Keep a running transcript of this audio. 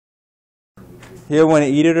He'll want to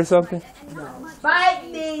eat it or something? Bite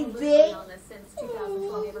me, bitch.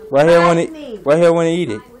 Why he'll want to eat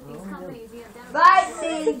it? Bite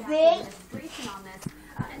me, bitch.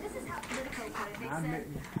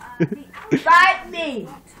 Bite me.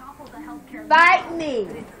 Bite me.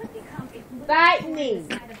 Bite me.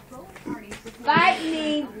 Bite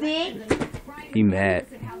me, bitch. He mad.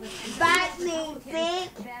 Bite me, bitch.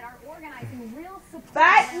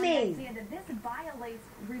 Bite me.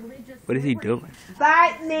 What is he doing?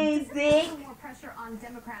 Bite me, bitch.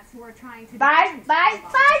 Bite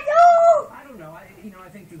you. I don't know. I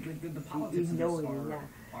think the politics of this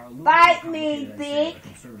are a little Bite bit me, complicated bitch. on the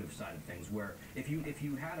conservative side of things, where if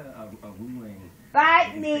you had a ruling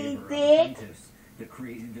Bite in me, favor of bitch. plaintiffs that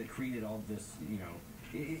created all this,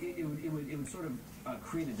 it would sort of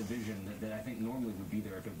create a division that I think normally would be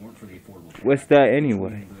there if it weren't for the Affordable Care What's that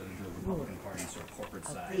anyway? The Republican Party sort of corporate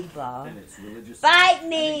side, then it's religious. Bite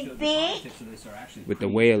me, bitch. With the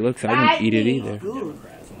way it looks, I didn't eat it either.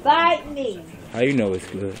 Bite me. How you know it's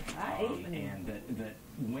good?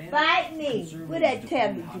 Bite me. Where that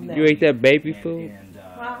tablet you made? You ate that baby food?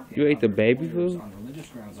 Huh? You ate the baby food? On religious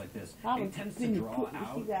grounds like this, I it was tends to finna draw put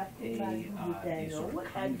out this got put my a sort of what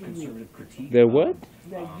I do? conservative critique The what?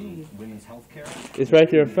 of women's health care. It's right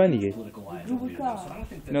there in front of you. Political liability. So I don't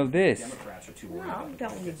think that No, this. Democrats are too worried No, about I'm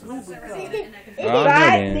talking this. to Google car. Oh,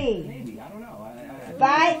 Bite then. me. Maybe, I don't know.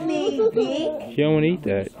 Bite me, bitch. She don't want to eat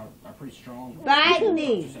that. Are pretty strong. Bite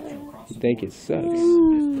me. You think it sucks.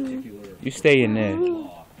 You stay in there.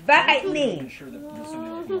 Bite me.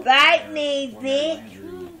 Bite me, bitch.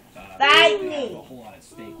 Bite me.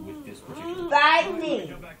 Bite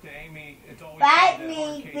me. Bite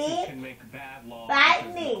me, bitch.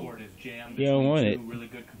 Bite me. You don't want it.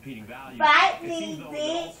 Bite me,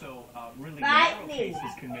 bitch. Bite me.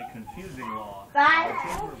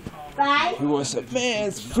 Bite. Bite. You want some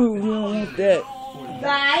man's food? You don't want that.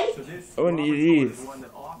 Bite. I want to eat these.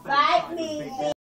 Bite me, bitch.